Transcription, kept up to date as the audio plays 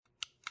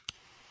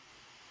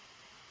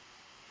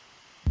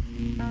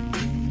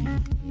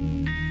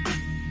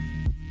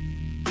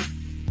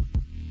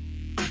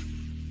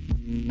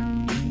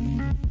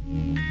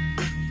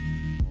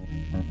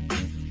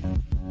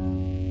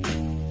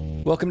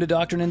Welcome to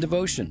Doctrine and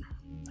Devotion,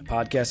 a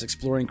podcast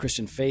exploring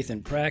Christian faith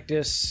and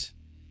practice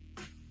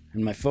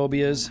and my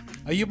phobias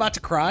Are you about to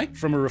cry?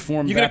 from a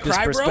Reformed You gonna Baptist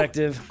cry, bro?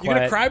 perspective. You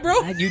gonna cry, bro?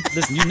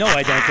 Listen, you know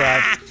I don't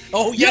cry.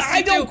 Oh, yes, I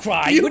you don't do.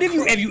 cry. You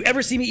Have you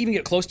ever seen me even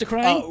get close to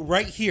crying?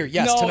 Right here.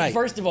 Yes, no, tonight.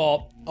 first of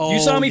all, Oh, you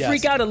saw me yes.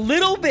 freak out a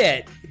little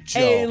bit. A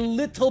Joe.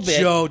 little bit.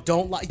 Joe,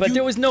 don't lie. But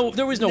there was no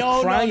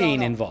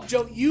crying involved.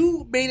 Joe,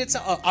 you made it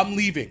sound. I'm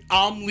leaving.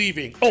 I'm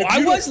leaving. Oh, If I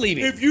you was don't-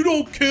 leaving. If you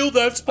don't kill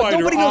that spider,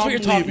 Nobody knows what I'm you're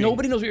talking. leaving.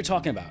 Nobody knows what you're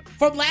talking about.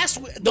 From last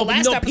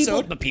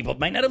episode. People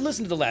might not have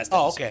listened to the last.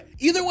 Oh, episode. okay.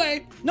 Either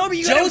way, No, but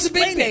you gotta Joe's a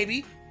big explain it.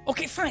 baby.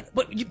 Okay, fine.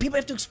 But people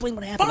have to explain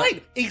what happened.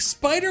 Fine. A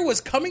spider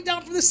was coming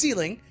down from the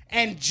ceiling,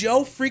 and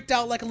Joe freaked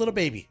out like a little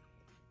baby.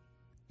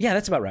 Yeah,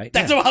 that's about right.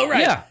 That's Yeah. about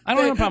right. Yeah, I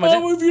don't have a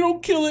problem with it.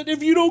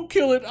 If you don't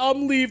kill it,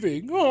 I'm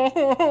leaving. Well,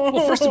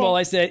 first of all,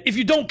 I said, if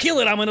you don't kill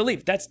it, I'm going to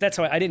leave. That's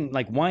how I didn't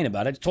like whine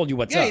about it. I just told you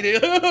what's Yeah, up. you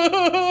did.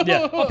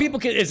 Yeah. Oh, people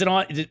can, is it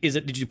on? Is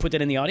it? Did you put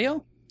that in the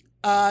audio?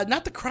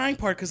 Not the crying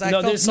part because I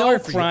felt there's sorry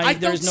no for crying. you. I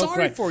felt There's no sorry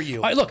crying. for you.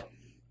 All right, look,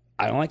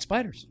 I don't like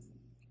spiders.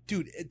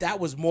 Dude,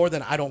 that was more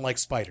than I don't like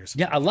spiders.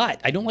 Yeah, a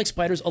lot. I don't like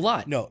spiders a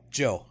lot. No,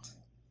 Joe.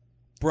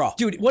 Bro.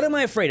 Dude, what am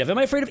I afraid of? Am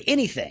I afraid of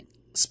anything?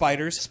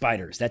 Spiders.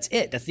 Spiders. That's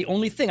it. That's the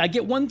only thing. I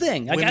get one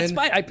thing. Women.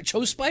 I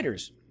chose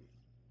spiders.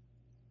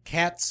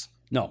 Cats.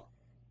 No,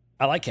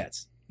 I like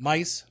cats.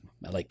 Mice.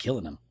 I like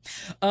killing them.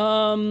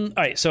 All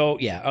right, so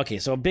yeah, okay,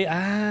 so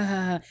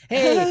hey,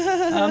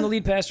 I'm the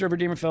lead pastor of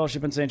Redeemer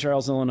Fellowship in St.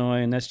 Charles,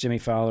 Illinois, and that's Jimmy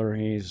Fowler.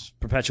 He's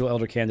perpetual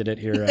elder candidate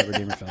here at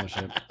Redeemer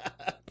Fellowship.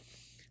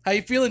 How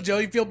you feeling, Joe?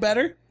 You feel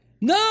better?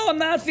 No, I'm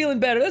not feeling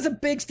better. That's a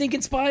big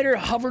stinking spider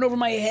hovering over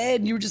my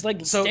head, and you were just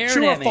like So, staring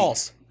true at or me.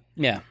 false?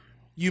 Yeah,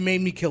 You made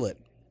me kill it.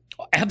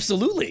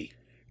 absolutely.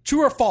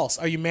 True or false?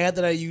 Are you mad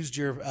that I used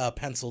your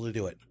pencil to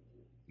do it?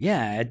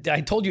 Yeah,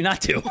 I told you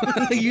not to.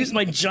 I used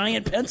my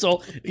giant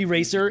pencil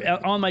eraser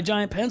on my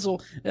giant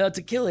pencil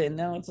to kill it, and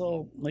now it's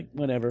all like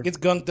whatever. It's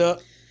gunked up.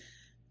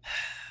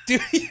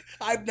 Dude,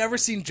 I've never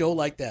seen Joe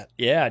like that.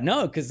 Yeah,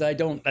 no, because I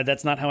don't.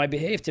 That's not how I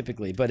behave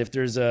typically. But if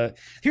there's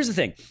here's the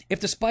thing: if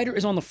the spider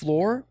is on the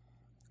floor,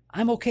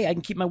 I'm okay. I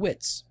can keep my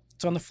wits.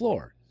 It's on the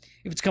floor.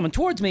 If it's coming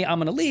towards me, I'm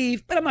gonna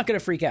leave, but I'm not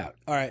gonna freak out.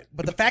 All right,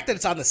 but the fact that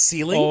it's on the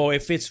ceiling.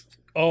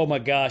 Oh my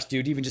gosh,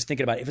 dude! Even just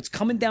thinking about it, if it's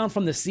coming down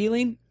from the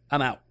ceiling,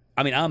 I'm out.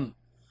 I mean, I'm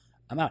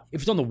out.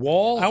 If it's on the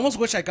wall, I almost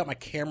wish I got my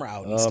camera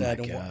out instead.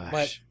 Oh my gosh.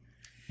 But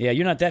yeah,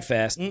 you're not that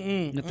fast.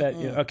 Not that.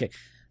 Yeah, okay,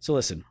 so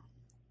listen.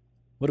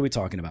 What are we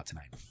talking about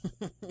tonight?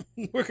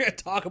 we're going to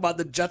talk about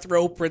the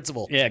Jethro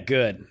principle. Yeah,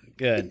 good.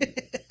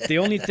 The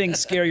only thing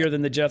scarier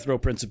than the Jethro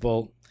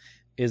principle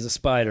is a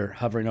spider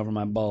hovering over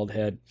my bald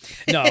head.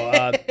 No.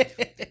 All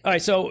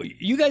right, so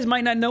you guys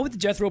might not know what the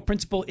Jethro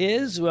principle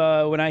is.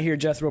 When I hear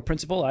Jethro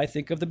principle, I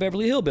think of the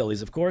Beverly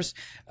Hillbillies, of course.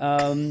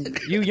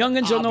 You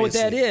youngins don't know what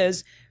that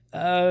is.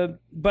 But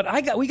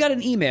we got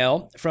an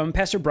email from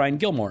Pastor Brian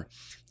Gilmore.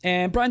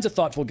 And Brian's a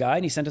thoughtful guy,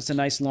 and he sent us a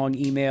nice long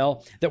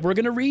email that we're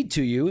going to read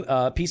to you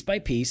piece by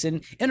piece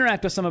and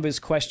interact with some of his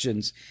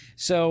questions.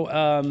 So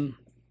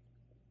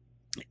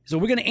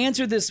we're going to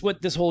answer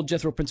what this whole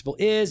Jethro principle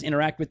is,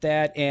 interact with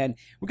that, and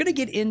we're going to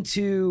get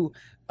into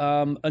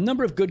a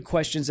number of good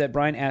questions that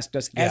Brian asked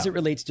us as it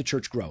relates to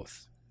church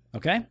growth.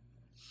 Okay?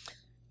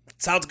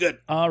 Sounds good.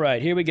 All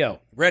right, here we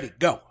go. Ready,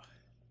 go.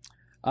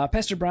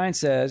 Pastor Brian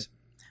says,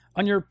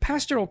 on your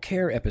pastoral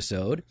care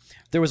episode,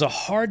 there was a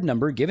hard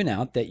number given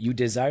out that you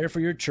desire for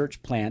your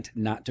church plant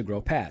not to grow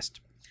past.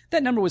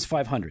 That number was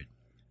 500.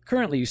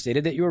 Currently, you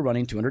stated that you were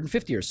running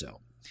 250 or so.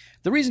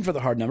 The reason for the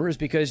hard number is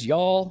because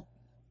y'all...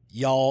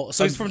 So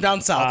he's from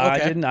down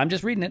south. Okay. I'm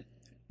just reading it.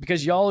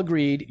 Because y'all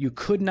agreed you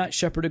could not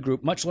shepherd a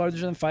group much larger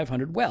than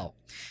 500 well.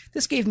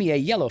 This gave me a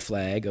yellow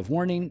flag of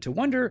warning to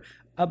wonder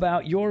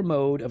about your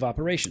mode of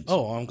operations.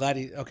 Oh, I'm glad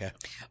okay.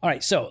 All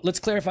right, so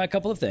let's clarify a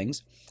couple of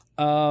things.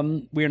 We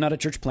are not a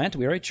church plant.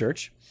 We are a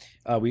church.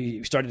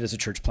 We started as a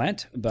church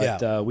plant,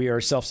 but we are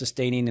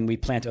self-sustaining and we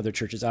plant other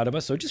churches out of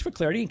us. So just for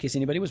clarity, in case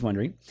anybody was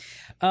wondering,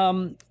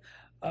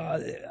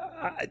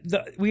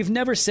 we've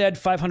never said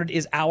 500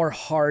 is our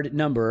hard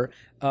number.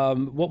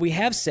 What we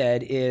have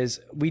said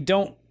is we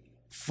don't,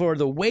 for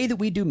the way that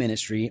we do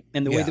ministry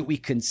and the way that we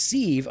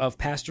conceive of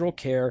pastoral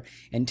care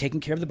and taking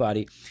care of the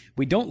body,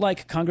 we don't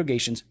like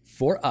congregations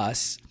for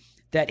us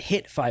that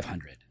hit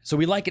 500. So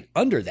we like it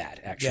under that,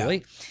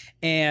 actually.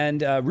 Yeah.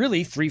 And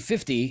really,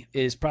 350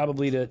 is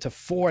probably to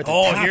 4 at the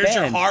top end. Here's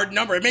your hard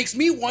number. It makes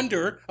me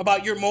wonder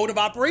about your mode of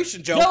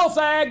operation, Joe. Yellow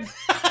flag!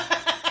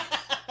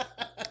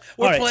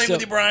 We're playing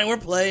with you, Brian. We're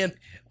playing.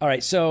 All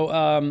right, so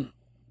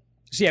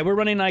we're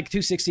running like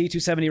 260,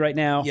 270 right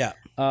now. Yeah.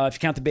 If you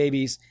count the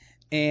babies.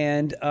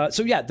 And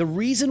the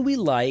reason we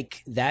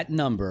like that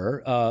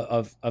number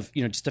of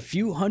just a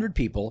few hundred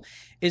people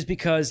is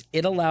because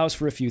it allows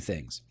for a few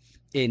things.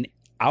 In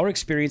our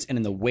experience and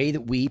in the way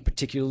that we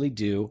particularly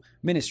do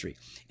ministry,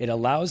 it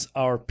allows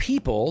our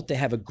people to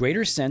have a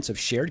greater sense of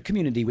shared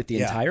community with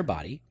the entire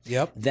body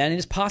than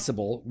is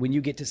possible when you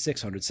get to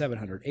 600,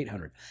 700,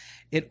 800.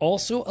 It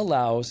also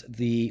allows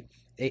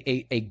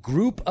a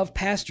group of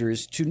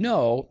pastors to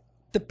know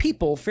the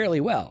people fairly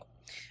well.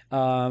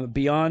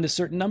 Beyond a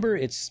certain number,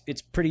 it's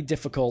pretty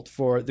difficult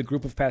for the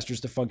group of pastors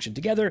to function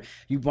together.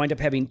 You wind up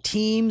having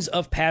teams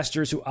of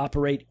pastors who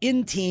operate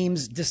in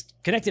teams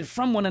disconnected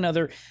from one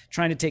another,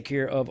 trying to take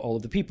care of all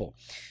of the people.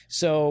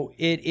 So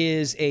it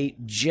is a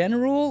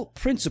general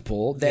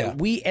principle that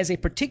we as a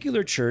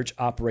particular church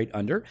operate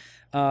under,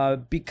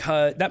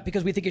 because not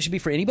because we think it should be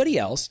for anybody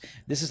else.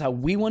 This is how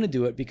we want to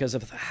do it because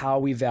of how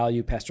we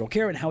value pastoral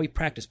care and how we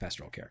practice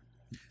pastoral care.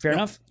 Fair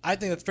enough? I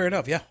think that's fair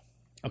enough, yeah.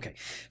 Okay,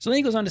 so then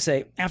he goes on to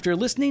say, after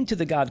listening to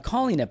the God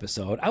Calling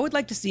episode, I would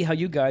like to see how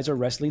you guys are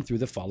wrestling through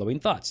the following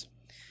thoughts.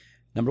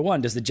 Number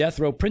one, does the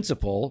Jethro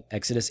principle,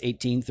 Exodus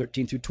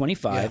 18:13 through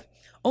 25,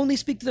 only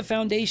speak to the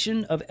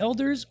foundation of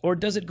elders, or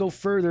does it go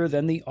further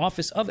than the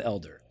office of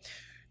elder?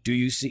 Do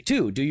you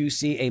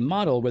see a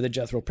model where the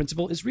Jethro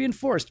principle is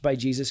reinforced by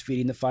Jesus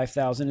feeding the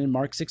 5,000 in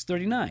Mark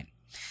 6:39?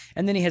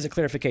 And then he has a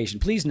clarification.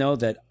 Please know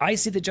that I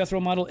see the Jethro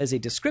model as a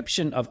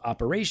description of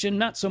operation,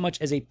 not so much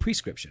as a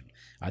prescription.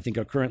 I think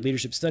our current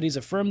leadership studies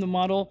affirm the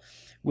model,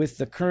 with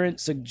the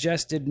current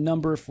suggested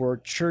number for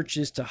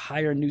churches to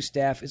hire new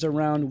staff is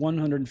around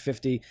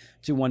 150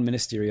 to one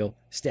ministerial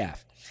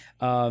staff.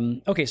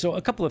 Okay, so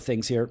a couple of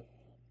things here.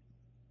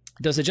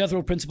 Does the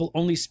Jethro principle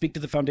only speak to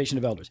the foundation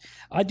of elders?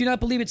 I do not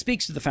believe it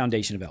speaks to the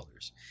foundation of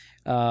elders.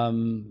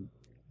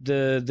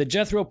 The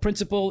Jethro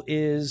principle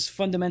is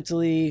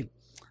fundamentally...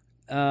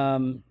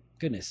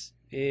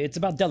 it's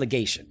about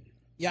delegation.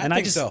 Yeah, and I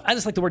think so. I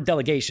just like the word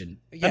delegation.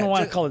 Yeah, I don't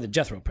want to call it the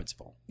Jethro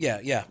principle.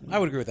 Yeah, I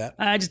would agree with that.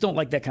 I just don't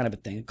like that kind of a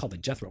thing. Called the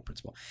Jethro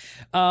principle.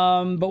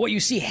 But what you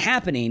see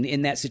happening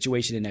in that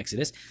situation in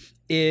Exodus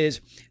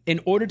is, in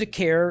order to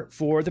care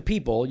for the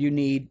people, you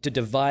need to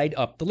divide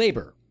up the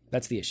labor.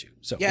 That's the issue.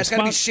 So yeah, it's got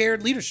to be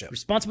shared leadership.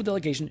 Responsible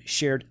delegation,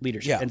 shared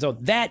leadership. Yeah. And so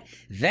that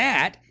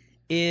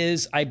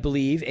is, I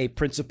believe, a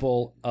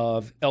principle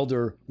of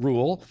elder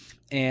rule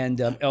and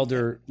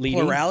elder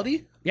leading.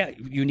 Plurality? Yeah,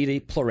 you need a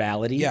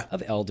plurality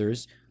of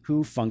elders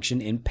who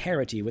function in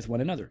parity with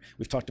one another.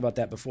 We've talked about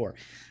that before.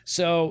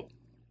 So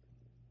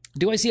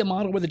do I see a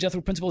model where the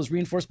Jethro principle is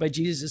reinforced by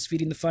Jesus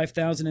feeding the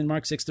 5,000 in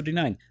Mark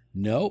 6:39?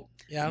 No.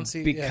 Yeah, I don't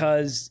see...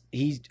 Because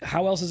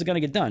how else is it going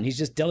to get done? He's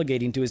just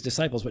delegating to his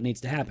disciples what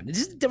needs to happen.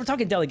 We're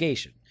talking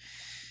delegation.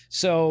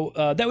 So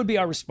that would be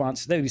our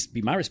response. That would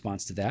be my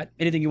response to that.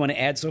 Anything you want to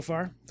add so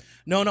far?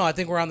 No, I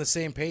think we're on the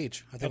same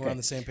page. We're on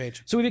the same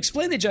page. So we've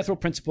explained the Jethro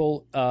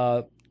principle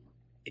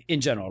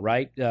in general,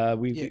 right?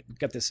 We've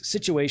got this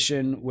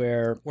situation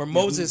where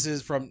Moses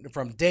is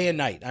from day and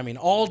night. I mean,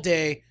 all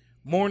day,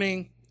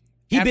 morning.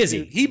 He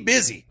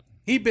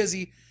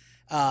busy.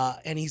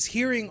 And he's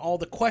hearing all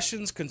the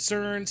questions,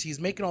 concerns. He's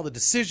making all the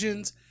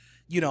decisions.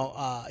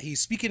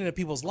 He's speaking into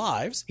people's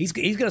lives. He's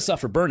going to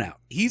suffer burnout.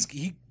 He's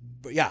going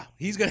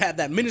to have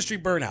that ministry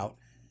burnout.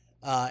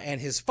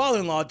 And his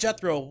father-in-law,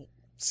 Jethro,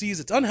 sees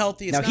it's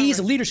unhealthy. Now, he's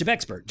a leadership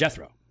expert,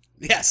 Jethro.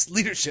 Yes,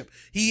 leadership.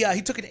 He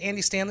took an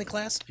Andy Stanley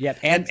class. Yeah,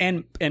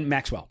 and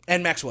Maxwell.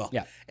 And Maxwell.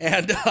 Yeah.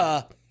 And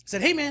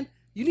said, hey, man,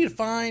 you need to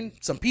find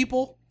some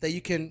people that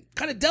you can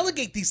kind of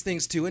delegate these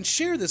things to and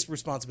share this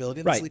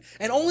responsibility. Right.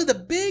 And only the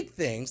big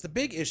things, the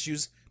big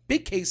issues,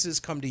 big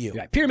cases come to you.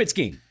 Right. Pyramid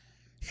scheme.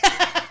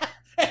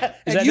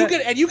 And you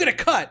get a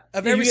cut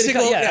of every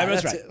single...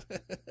 that's right.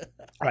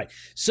 All right.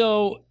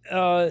 So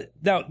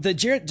now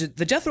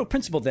the Jethro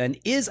principle then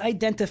is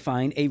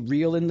identifying a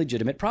real and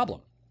legitimate problem.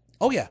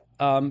 Oh, yeah.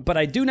 But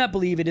I do not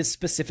believe it is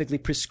specifically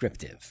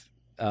prescriptive.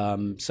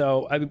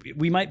 So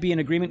we might be in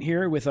agreement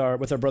here with our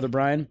brother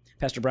Brian,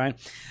 Pastor Brian.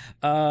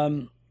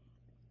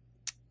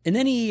 And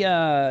then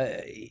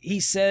he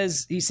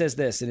says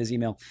this in his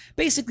email.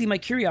 Basically, my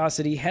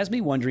curiosity has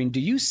me wondering, do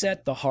you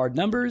set the hard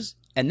numbers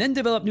and then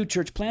develop new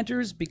church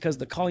planters because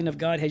the calling of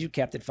God has you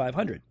capped at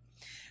 500?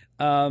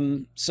 No.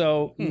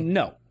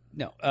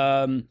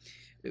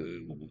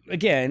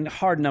 Again,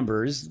 hard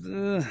numbers.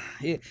 We're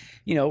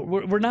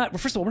not.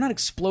 First of all, we're not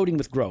exploding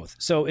with growth,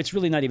 so it's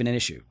really not even an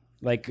issue.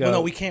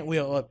 No, we can't.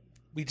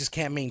 We just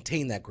can't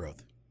maintain that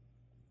growth.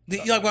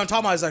 What I'm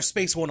talking about is our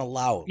space won't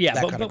allow that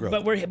kind of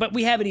growth. But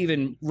we haven't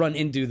even run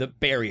into the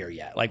barrier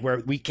yet. Where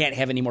we can't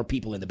have any more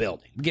people in the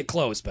building. We get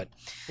close, but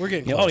we're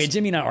getting close. Oh yeah,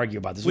 Jimmy and I argue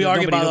about this. We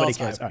argue about it all the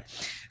cares. time.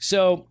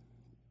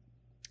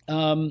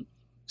 All right.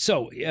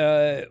 So,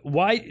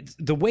 why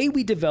the way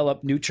we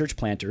develop new church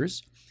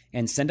planters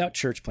and send out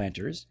church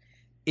planters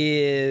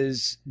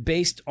is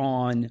based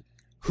on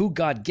who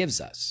God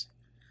gives us.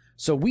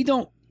 So we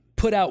don't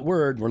put out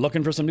word, we're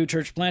looking for some new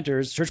church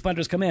planters. Church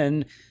planters come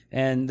in,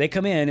 and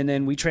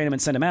then we train them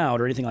and send them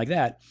out or anything like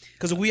that.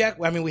 Because we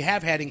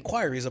have had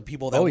inquiries of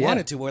people that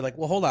wanted to. We're like,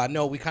 well, hold on.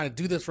 No, we kind of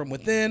do this from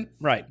within.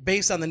 Right.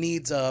 Based on the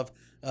needs of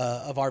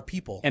our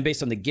people. And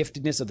based on the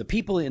giftedness of the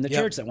people in the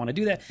church that want to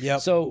do that.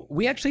 Yep. So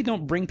we actually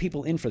don't bring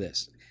people in for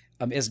this.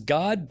 As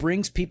God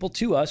brings people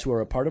to us who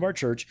are a part of our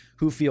church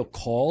who feel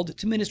called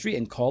to ministry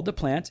and called to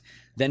plant,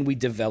 then we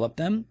develop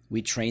them,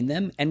 we train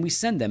them, and we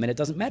send them. And it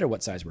doesn't matter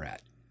what size we're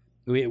at.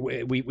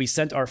 We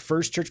sent our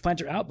first church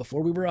planter out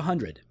before we were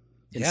 100.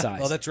 in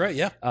size. Oh, that's right.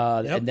 Yeah.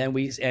 And then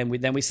we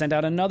send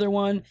out another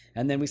one,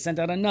 and then we sent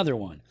out another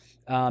one.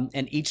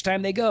 And each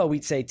time they go,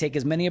 we'd say, take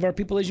as many of our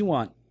people as you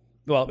want.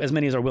 Well, as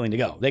many as are willing to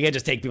go. They can't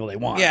just take people they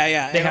want.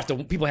 Yeah.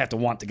 People have to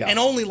want to go. And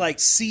only like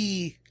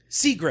C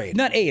grade,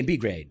 not A and B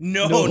grade.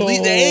 No,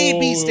 the A and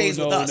B stays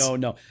with us.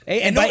 No.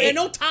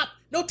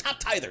 No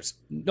top tithers.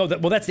 No,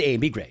 that's the A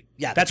and B grade.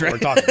 Yeah, that's what we're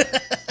talking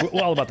about.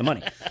 We're all about the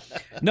money.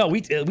 No,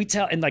 we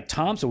tell, and like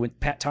Tom. So when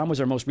Tom was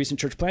our most recent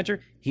church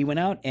planter, he went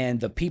out, and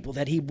the people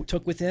that he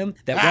took with him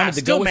that wanted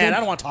to go with him, I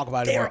don't want to talk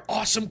about it. They're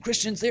awesome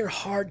Christians. They're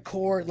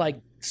hardcore,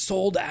 like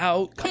sold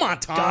out. Come on,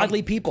 Tom.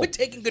 Godly people. Quit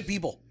taking good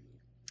people.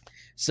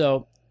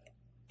 So,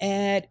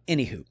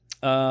 anywho.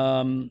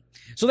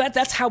 So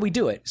that's how we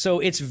do it. So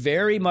it's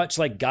very much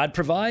like God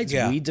provides.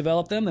 Yeah. We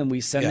develop them and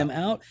we send them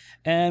out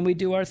and we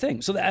do our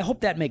thing. So I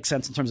hope that makes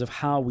sense in terms of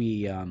how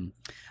we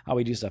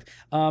do stuff.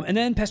 And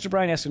then Pastor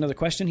Brian asked another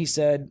question. He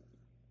said,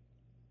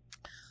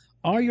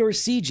 "Are your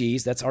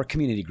CGs, that's our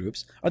community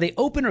groups, are they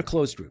open or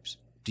closed groups?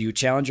 Do you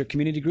challenge your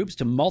community groups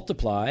to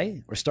multiply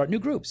or start new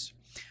groups?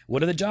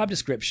 What are the job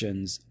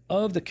descriptions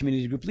of the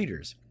community group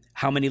leaders?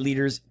 How many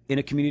leaders in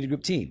a community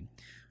group team?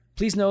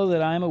 Please know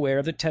that I'm aware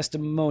of the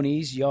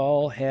testimonies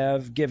y'all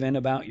have given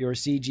about your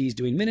CGs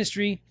doing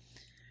ministry.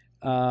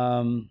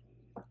 Already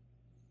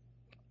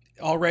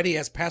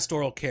as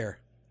pastoral care.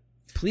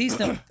 Please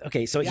know."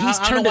 Okay, so he's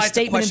turned a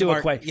statement into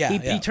a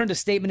question. He turned a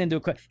statement into a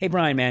question. Hey,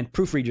 Brian, man,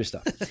 proofread your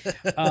stuff.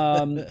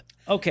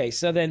 Okay,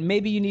 so then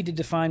maybe you need to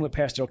define what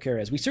pastoral care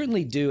is. We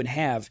certainly do and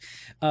have.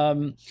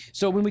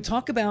 So when we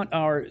talk about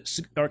our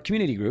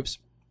community groups,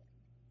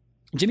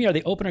 Jimmy, are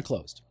they open or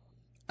closed?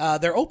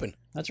 They're open.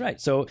 That's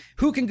right. So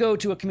who can go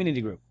to a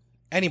community group?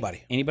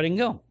 Anybody can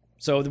go.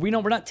 So we're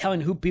not telling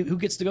who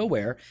gets to go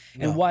where,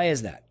 and why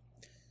is that?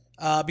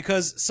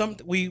 Because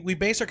we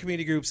base our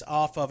community groups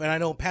off of, and I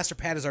know Pastor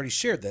Pat has already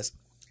shared this.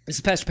 This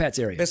is Pastor Pat's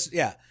area. This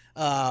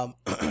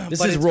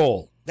is his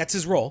role. That's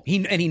his role. He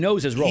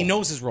knows his role. He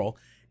knows his role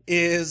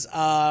is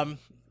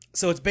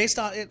so it's based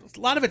on a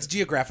lot of it's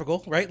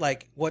geographical, right?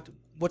 Like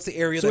what's the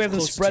area? So we have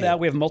them spread out.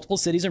 We have multiple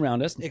cities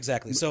around us.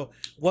 Exactly. So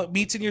what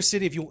meets in your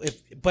city?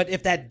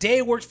 If that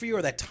day works for you,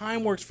 or that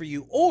time works for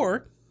you,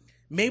 or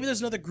maybe there's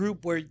another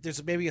group where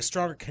there's maybe a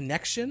stronger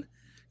connection,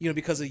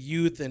 because of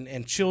youth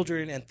and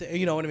children and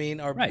you know what I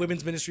mean, or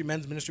women's ministry,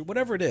 men's ministry,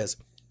 whatever it is.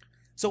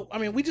 So I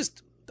mean,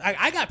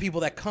 I got people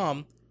that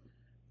come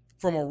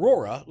from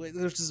Aurora,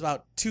 which is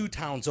about 2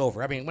 towns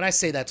over. I mean, when I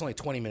say that, it's only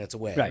 20 minutes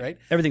away, right?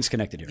 Everything's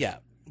connected here. Yeah,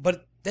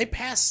 but they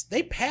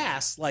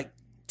pass like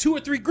 2 or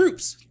 3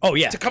 groups. Oh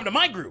yeah, to come to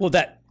my group. Well,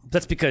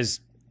 that's because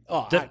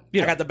I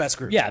got the best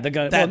group. Yeah,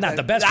 not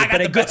the best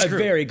group, but a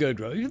very good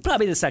group.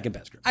 Probably the second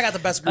best group. I got the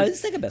best group. The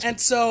second best group.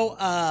 And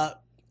so,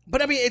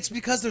 but I mean, it's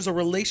because there's a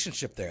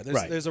relationship there.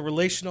 There's a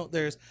relational.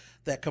 There's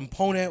that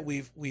component.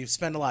 We've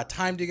spent a lot of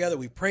time together.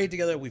 We've prayed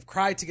together. We've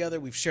cried together.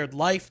 We've shared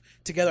life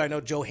together. I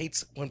know Joe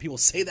hates when people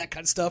say that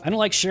kind of stuff. I don't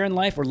like sharing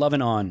life. We're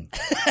loving on,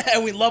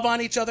 and we love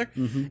on each other.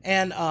 Mm-hmm.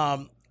 And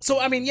so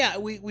I mean, yeah,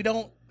 we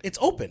don't. It's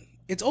open.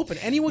 It's open.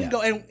 Anyone can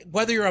go, and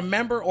whether you're a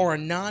member or a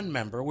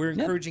non-member, we're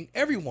encouraging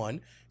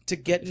everyone to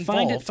get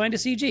involved. Find a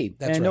CG,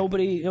 That's and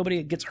right.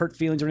 nobody gets hurt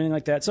feelings or anything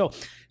like that. So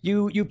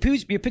you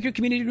pick your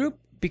community group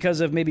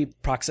because of maybe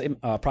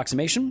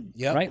proximation,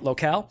 right,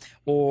 locale,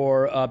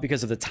 or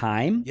because of the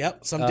time.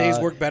 Yep. Some days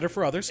work better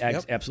for others.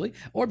 Absolutely,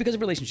 or because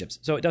of relationships.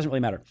 So it doesn't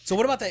really matter. So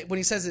what about that? When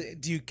he says,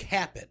 "Do you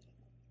cap it?"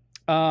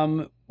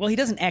 Well, he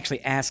doesn't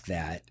actually ask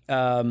that.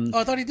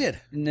 I thought he did.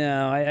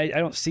 No, I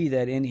don't see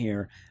that in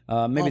here.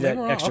 Maybe that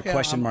extra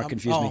question mark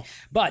confused me.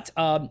 But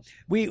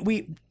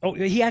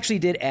he actually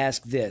did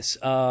ask this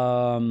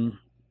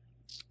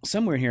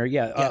somewhere in here.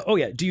 Yeah.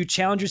 Do you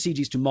challenge your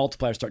CGs to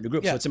multiply or start new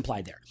groups? So it's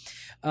implied there.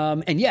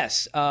 And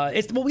yes,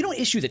 we don't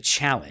issue the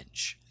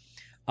challenge.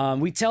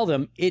 We tell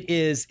them it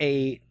is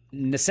a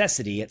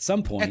necessity at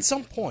some point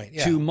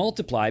to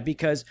multiply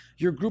because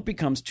your group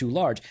becomes too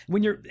large.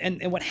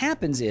 And what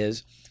happens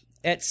is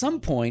at some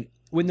point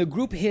when the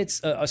group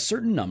hits a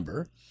certain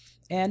number,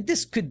 and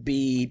this could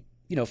be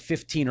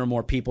 15 or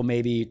more people,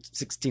 maybe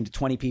 16 to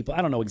 20 people.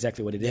 I don't know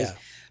exactly what it is.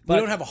 But we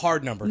don't have a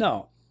hard number.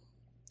 No.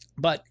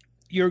 But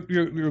your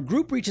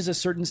group reaches a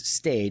certain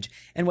stage,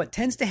 and what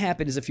tends to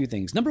happen is a few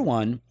things. Number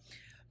one,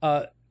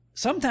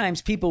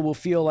 sometimes people will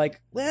feel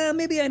like, well,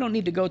 maybe I don't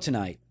need to go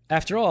tonight.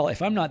 After all,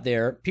 if I'm not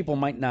there, people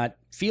might not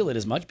feel it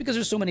as much because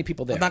there's so many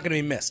people there. I'm not going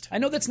to be missed. I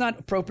know that's not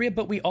appropriate,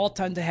 but we all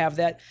tend to have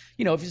that.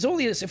 If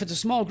it's a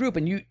small group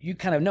and you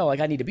kind of know, like,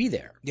 I need to be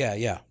there.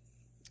 Yeah.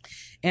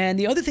 And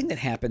the other thing that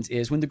happens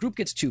is when the group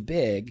gets too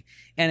big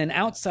and an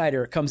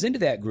outsider comes into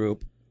that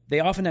group,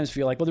 they oftentimes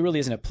feel like, well, there really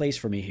isn't a place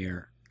for me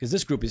here because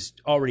this group is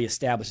already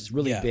established. It's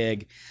really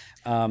big.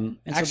 And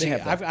actually, so they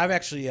have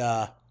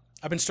that.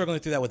 I've been struggling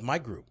through that with my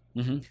group.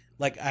 Mm-hmm.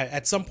 Like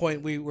at some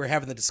point we were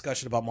having the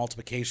discussion about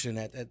multiplication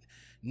at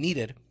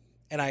needed,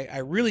 and I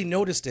really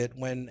noticed it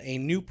when a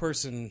new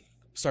person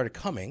started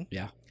coming.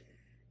 Yeah.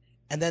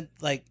 And then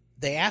like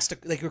they asked,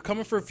 like, we're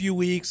coming for a few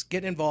weeks,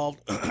 getting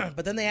involved,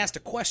 but then they asked a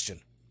question.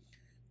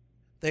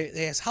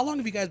 They asked, "How long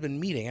have you guys been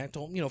meeting?" And I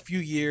told them, a few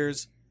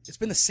years. it's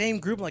been the same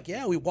group. Like,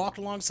 yeah, we walked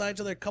alongside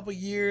each other a couple of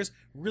years.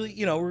 Really,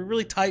 we're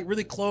really tight,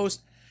 really close,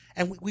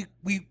 and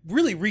we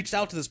really reached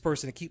out to this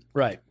person to keep.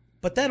 Right.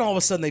 But then all of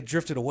a sudden they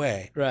drifted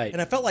away. Right.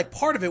 And I felt like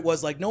part of it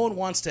was like no one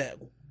wants to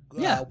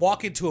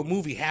walk into a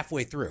movie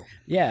halfway through.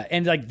 Yeah,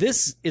 and like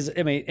this is,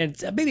 I mean,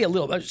 and maybe a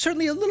little,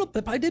 certainly a little,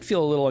 but I did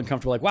feel a little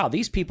uncomfortable. Like, wow,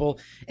 these people,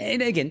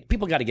 and again,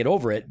 people got to get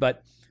over it,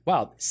 but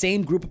wow,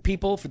 same group of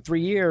people for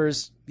 3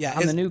 years. Yeah,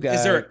 I'm the new guy.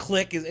 Is there a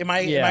click? Am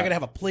I going to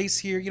have a place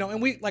here?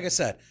 And we, like I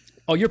said.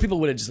 Oh, your people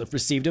would have just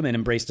received him and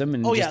embraced him,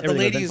 and the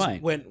ladies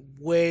fine. went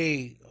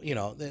way,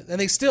 and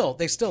they still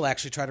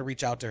actually try to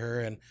reach out to her,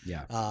 and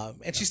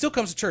and she still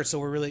comes to church. So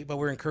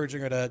we're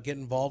encouraging her to get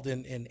involved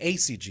in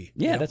ACG.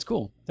 Yeah, that's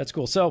cool. That's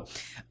cool. So,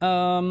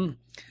 so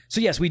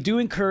yes, we do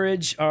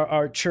encourage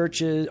our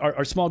churches,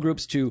 our small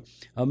groups to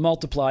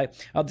multiply.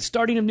 The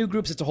starting of new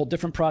groups, it's a whole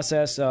different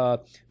process.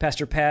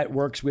 Pastor Pat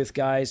works with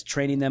guys,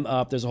 training them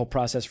up. There's a whole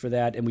process for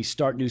that, and we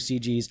start new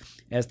CGs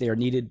as they are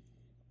needed.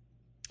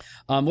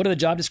 What are the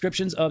job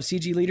descriptions of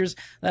CG leaders?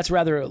 That's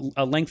rather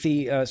a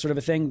lengthy sort of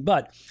a thing,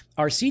 but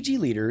our CG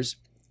leaders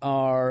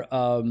are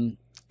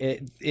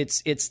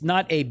it's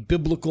not a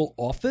biblical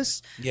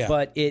office,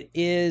 but it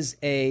is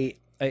a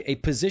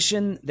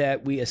position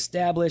that we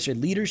establish, a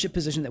leadership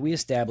position that we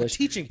establish, a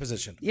teaching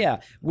position.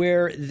 Yeah,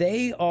 where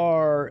they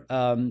are.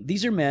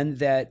 These are men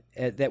that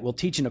will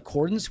teach in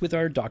accordance with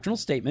our doctrinal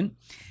statement,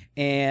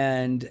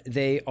 and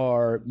they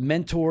are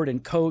mentored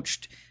and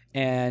coached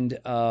and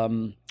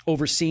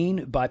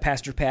overseen by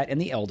Pastor Pat and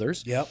the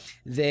elders. Yep.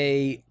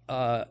 They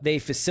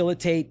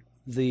facilitate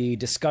the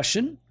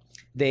discussion.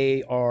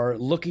 They are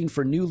looking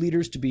for new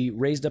leaders to be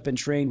raised up and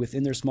trained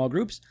within their small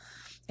groups.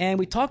 And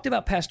we talked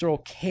about pastoral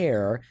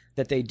care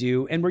that they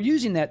do, and we're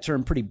using that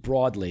term pretty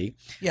broadly.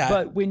 Yeah.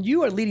 But when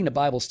you are leading a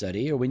Bible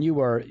study, or when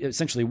you are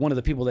essentially one of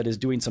the people that is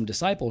doing some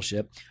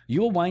discipleship,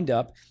 you'll wind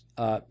up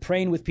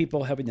praying with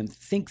people, helping them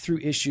think through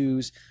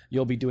issues.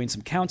 You'll be doing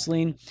some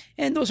counseling,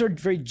 and those are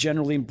very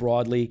generally and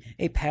broadly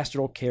a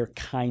pastoral care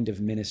kind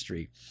of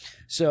ministry.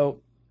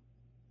 So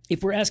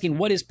if we're asking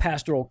what is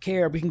pastoral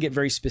care, we can get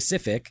very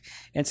specific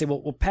and say,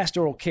 well,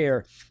 pastoral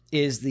care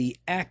is the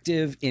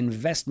active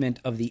investment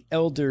of the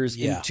elders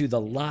into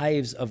the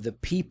lives of the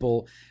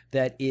people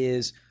that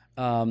is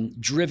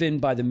driven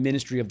by the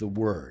ministry of the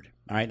word.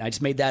 All right, and I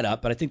just made that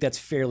up, but I think that's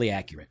fairly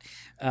accurate.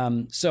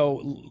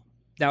 So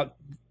now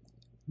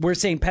we're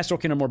saying pastoral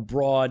care in a more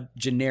broad,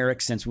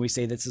 generic sense when we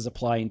say this is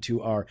applying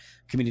to our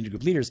community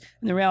group leaders.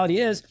 And the reality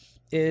is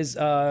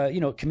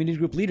community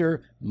group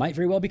leader might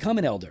very well become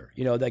an elder.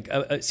 Like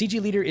a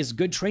CG leader is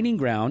good training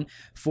ground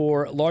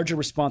for larger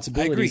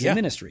responsibilities in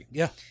ministry.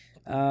 Yeah.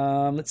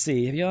 Let's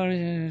see. Have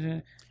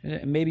you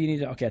maybe you need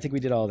to, okay, I think we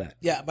did all that.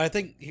 Yeah, but I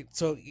think,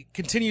 so it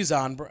continues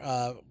on.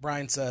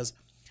 Brian says,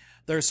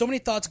 there are so many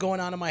thoughts going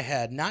on in my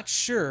head. Not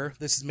sure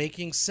this is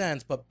making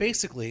sense, but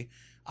basically,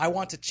 I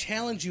want to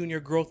challenge you in your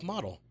growth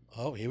model.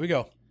 Oh, here we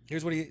go.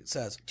 Here's what he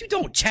says. You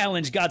don't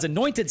challenge God's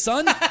anointed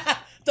son.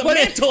 The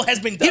mantle has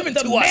been given to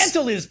us. The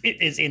mantle is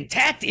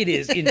intact. It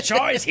is in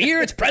charge. It's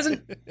here. It's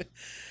present.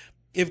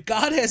 If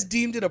God has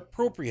deemed it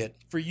appropriate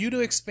for you to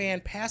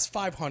expand past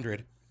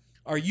 500,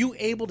 are you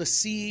able to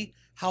see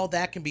how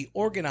that can be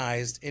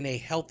organized in a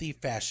healthy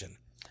fashion?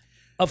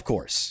 Of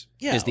course,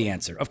 is the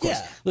answer. Of course.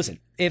 Yeah. Listen,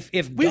 if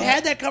we've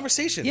had that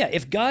conversation. Yeah,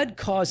 if God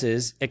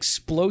causes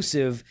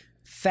explosive,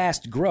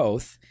 fast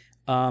growth,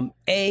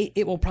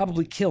 it will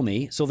probably kill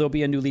me, so there'll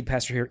be a new lead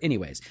pastor here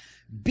anyways.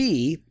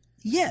 B,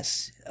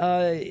 yes,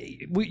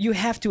 you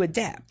have to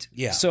adapt.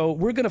 Yeah. So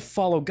we're going to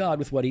follow God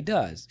with what he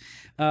does.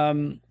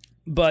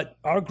 But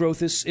our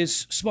growth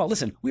is small.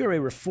 Listen, we are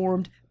a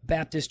Reformed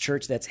Baptist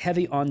church that's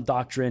heavy on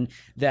doctrine,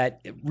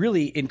 that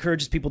really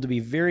encourages people to be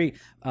very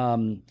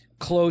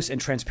close and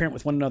transparent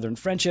with one another in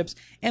friendships.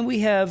 And we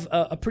have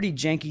a pretty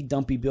janky,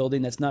 dumpy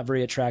building that's not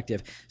very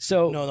attractive.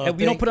 So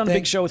we don't put on a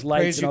big show with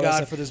lights. Praise and all you, that God,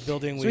 stuff. for this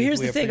building. So here's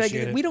the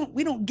thing: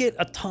 we don't get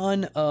a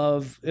ton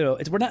of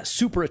we're not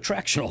super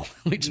attractional.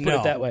 Let me just put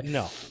it that way.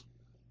 No.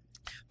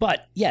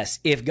 But yes,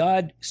 if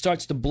God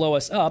starts to blow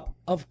us up,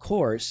 of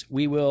course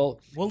we will.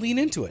 We'll lean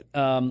into it.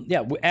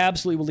 We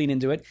absolutely will lean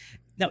into it.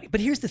 Now,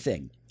 but here's the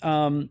thing: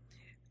 are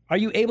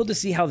you able to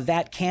see how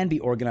that can be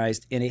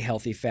organized in a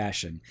healthy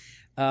fashion?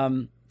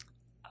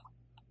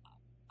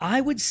 I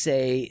would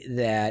say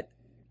that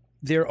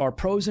there are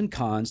pros and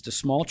cons to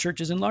small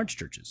churches and large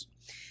churches,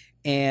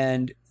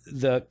 and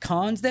the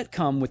cons that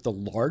come with the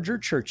larger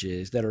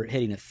churches that are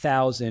hitting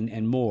 1,000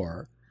 and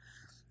more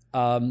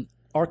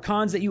are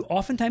cons that you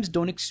oftentimes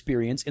don't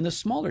experience in the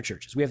smaller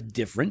churches. We have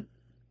different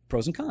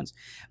pros and cons.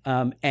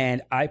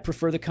 And I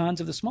prefer the cons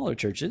of the smaller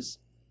churches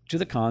to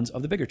the cons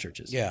of the bigger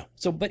churches. Yeah.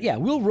 So, but yeah,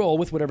 we'll roll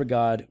with whatever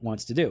God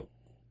wants to do.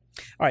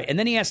 All right. And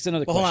then he asked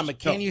another question. Hold on, but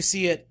can you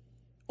see it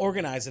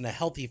organized in a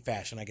healthy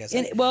fashion, I guess?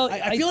 And,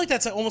 I feel like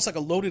that's almost like a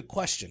loaded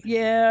question.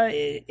 Yeah,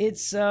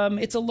 it's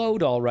a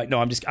load, all right.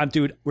 No,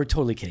 dude, we're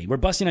totally kidding. We're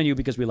busting on you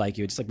because we like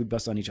you. It's like we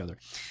bust on each other.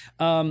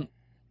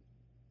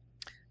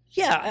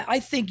 Yeah, I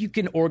think you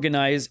can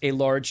organize a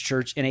large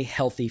church in a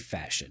healthy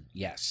fashion.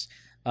 Yes.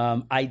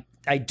 I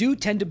do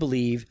tend to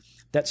believe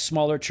that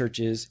smaller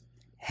churches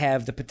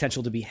have the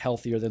potential to be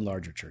healthier than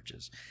larger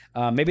churches.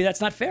 Maybe that's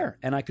not fair,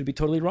 and I could be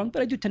totally wrong,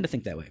 but I do tend to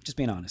think that way, just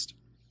being honest.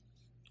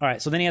 All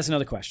right, so then he has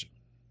another question.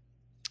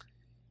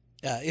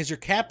 Is your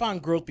cap on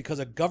growth because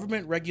of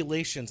government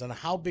regulations on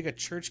how big a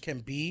church can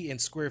be in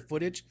square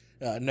footage?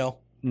 No.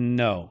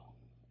 No.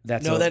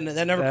 That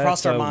never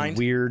crossed our mind.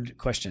 Weird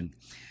question.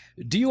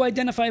 Do you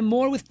identify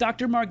more with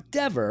Dr. Mark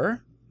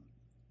Dever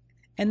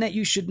and that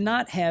you should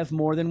not have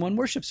more than one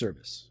worship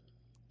service?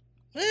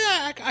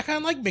 Yeah, I kind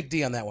of like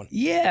McD on that one.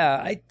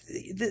 Yeah.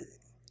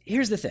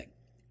 Here's the thing.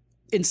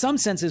 In some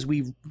senses,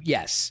 we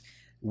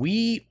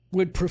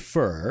would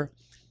prefer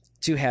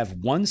to have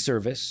one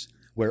service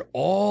where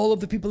all of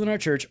the people in our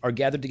church are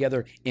gathered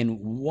together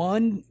in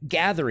one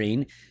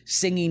gathering,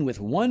 singing with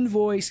one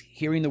voice,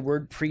 hearing the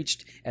word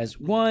preached as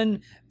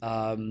one,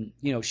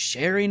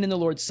 sharing in the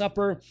Lord's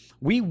Supper.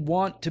 We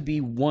want to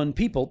be one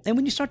people. And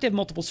when you start to have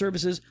multiple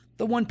services,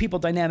 the one people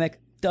dynamic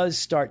does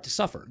start to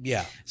suffer.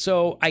 Yeah.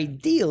 So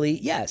ideally,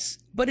 yes,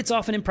 but it's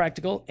often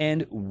impractical,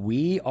 and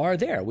we are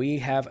there. We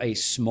have a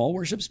small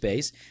worship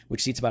space,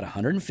 which seats about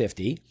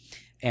 150,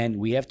 and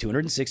we have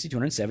 260,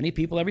 270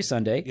 people every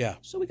Sunday. Yeah.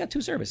 So we got two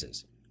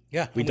services.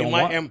 Yeah.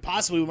 And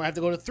possibly we might have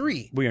to go to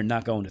 3. We are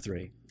not going to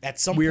 3. At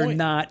some point. point. We are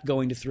not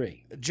going to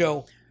 3.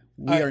 Joe,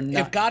 we are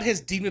not. If God has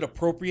deemed it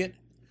appropriate.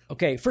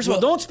 Okay, first of all,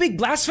 don't speak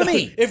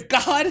blasphemy. If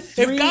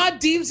God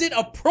deems it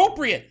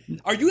appropriate,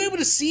 are you able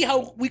to see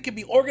how we can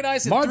be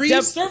organized in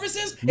 3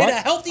 services in a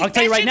healthy fashion? I'll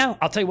tell you right now.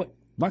 I'll tell you what.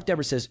 Mark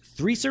Dever says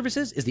 3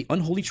 services is the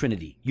unholy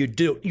trinity. You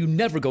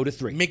never go to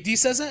 3. McD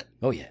says that?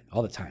 Oh yeah,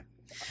 all the time.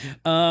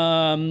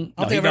 I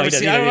don't think I've ever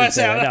seen it.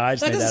 That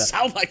doesn't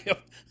sound like him.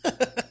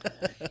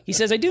 He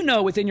says, I do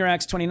know within your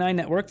Acts 29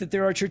 network that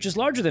there are churches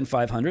larger than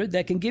 500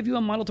 that can give you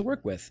a model to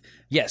work with.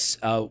 Yes,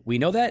 we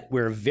know that.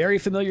 We're very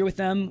familiar with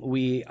them.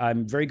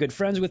 I'm very good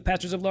friends with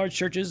pastors of large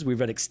churches. We've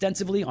read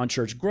extensively on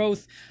church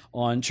growth,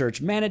 on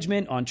church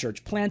management, on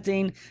church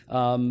planting.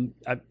 I've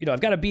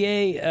got a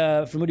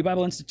BA from Moody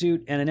Bible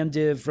Institute and an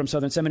MDiv from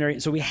Southern Seminary,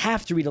 so we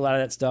have to read a lot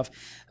of that stuff.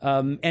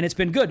 And it's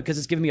been good because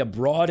it's given me a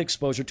broad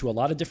exposure to a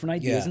lot of different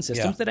ideas and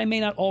systems that I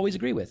may not always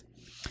agree with.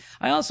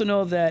 I also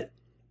know that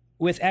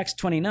with Acts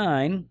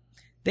 29,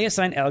 they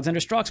assigned Alexander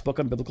Strock's book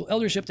on biblical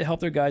eldership to help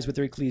their guys with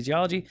their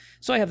ecclesiology.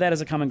 So I have that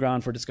as a common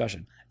ground for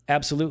discussion.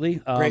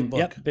 Absolutely. Great book.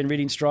 Yep, been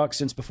reading Strock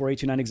since before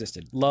A29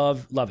 existed.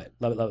 Love it.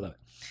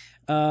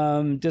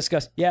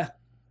 Discuss. Yeah.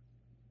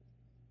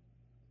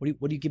 What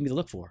do you give me the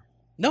look for?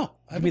 No.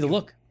 Give me the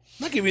look.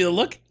 I'm not giving you the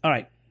look. All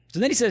right. So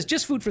then he says,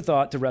 just food for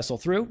thought to wrestle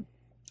through.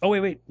 Oh,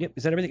 wait. Yep.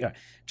 Is that everything? All right.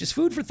 Just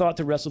food for thought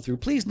to wrestle through.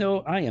 Please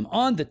know I am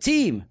on the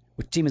team.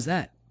 Which team is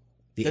that?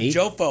 The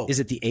Jofo. Is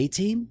it the A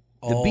team?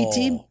 The B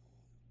team?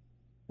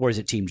 Or is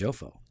it Team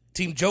Jofo?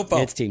 Team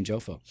Jofo. It's Team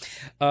Jofo.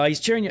 He's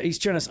cheering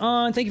us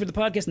on. Thank you for the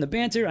podcast and the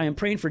banter. I am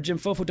praying for Jim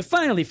Fofo to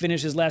finally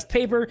finish his last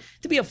paper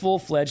to be a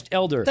full-fledged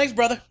elder. Thanks,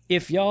 brother.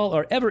 If y'all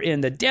are ever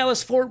in the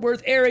Dallas-Fort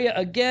Worth area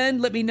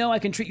again, let me know. I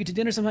can treat you to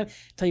dinner sometime.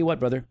 Tell you what,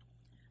 brother.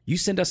 You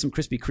send us some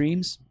Krispy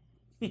Kremes.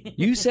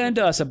 You send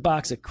us a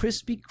box of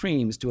Krispy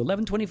Kremes to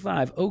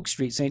 1125 Oak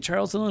Street, St.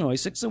 Charles, Illinois,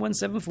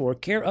 60174,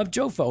 care of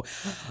Jofo.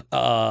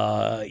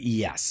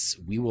 Yes,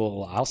 we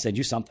will. I'll send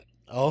you something.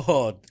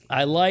 Oh,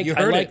 I like it.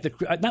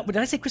 Did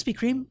I say Krispy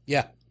Kreme?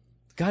 Yeah.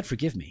 God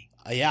forgive me.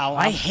 Yeah,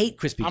 I hate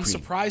Krispy Kreme. I'm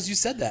surprised you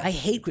said that. I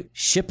hate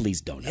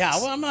Shipley's donuts. Yeah,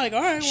 well, I'm like,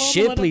 all right. Well,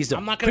 Shipley's donuts.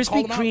 I'm not going to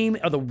call them Krispy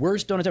Kreme are the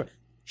worst donuts ever.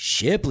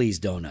 Shipley's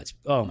donuts.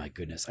 Oh my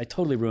goodness. I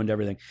totally ruined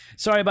everything.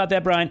 Sorry about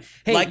that, Brian.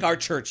 Hey, like our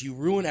church, you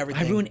ruin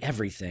everything. I ruin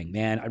everything,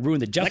 man. I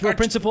ruined the Jethro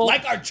principle.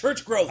 Like our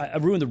church growth. I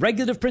ruined the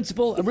regulative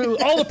principle. I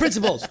ruined all the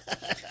principles.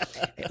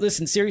 Hey,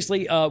 listen,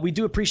 seriously, we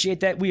do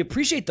appreciate that. We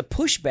appreciate the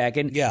pushback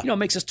and it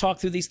makes us talk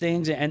through these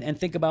things and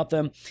think about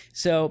them.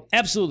 So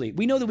absolutely.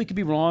 We know that we could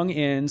be wrong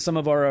in some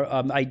of our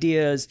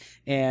ideas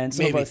and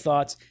some of our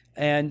thoughts.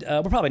 And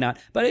we're probably not,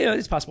 but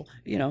it's possible,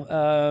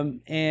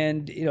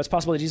 and it's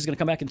possible that Jesus is going to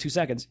come back in 2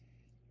 seconds.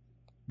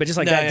 But just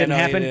like that didn't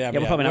happen.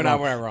 We're probably not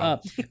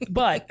wrong.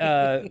 But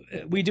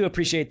we do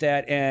appreciate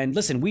that. And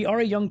listen, we are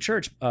a young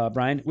church,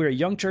 Brian. We're a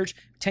young church,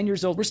 10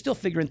 years old. We're still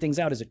figuring things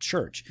out as a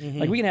church. Mm-hmm.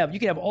 Like you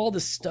can have all the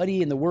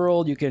study in the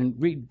world. You can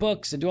read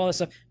books and do all this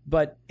stuff.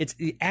 But it's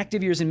the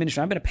active years in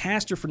ministry. I've been a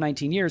pastor for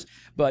 19 years,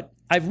 but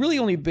I've really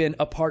only been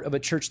a part of a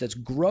church that's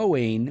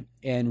growing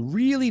and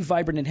really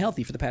vibrant and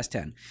healthy for the past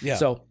 10. Yeah.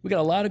 So we got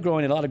a lot of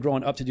growing and a lot of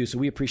growing up to do. So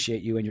we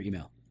appreciate you and your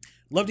email.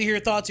 Love to hear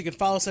your thoughts. You can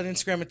follow us on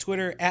Instagram and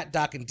Twitter at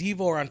Doc and Devo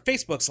or on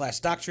Facebook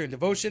 /Doctrine and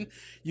Devotion.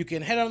 You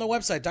can head on the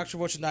website,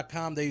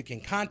 doctrinedevotion.com. There you can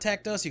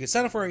contact us. You can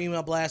sign up for our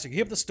email blast. You can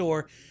hit the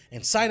store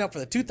and sign up for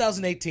the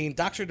 2018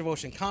 Doctrine and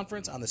Devotion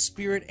Conference on the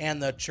Spirit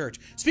and the Church.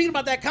 Speaking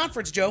about that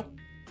conference, Joe,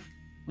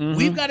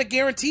 we've got a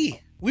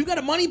guarantee. We've got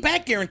a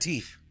money-back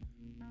guarantee.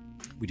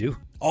 We do?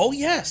 Oh,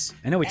 yes.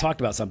 I know we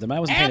talked about something, but I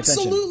wasn't paying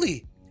attention.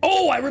 Absolutely.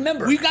 Oh, I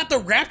remember. We've got the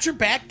rapture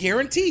back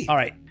guarantee. All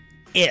right.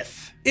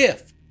 If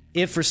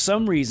for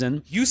some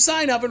reason you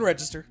sign up and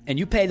register and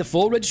you pay the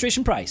full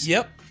registration price.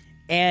 Yep.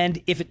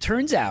 And if it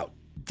turns out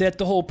that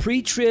the whole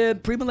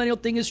pre-trib,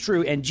 premillennial thing is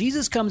true and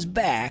Jesus comes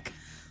back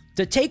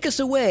to take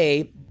us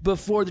away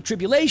before the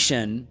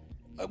tribulation,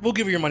 We'll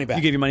give you your money back.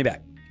 You give your money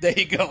back. There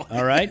you go.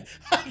 All right.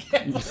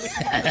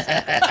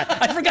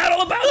 I forgot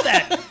all about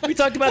that. We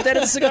talked about that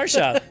at the cigar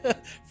shop.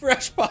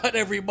 Fresh Pod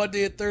every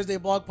Monday and Thursday.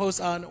 Blog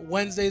posts on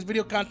Wednesdays.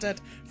 Video content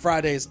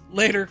Fridays.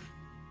 Later.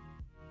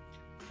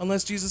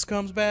 Unless Jesus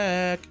comes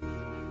back.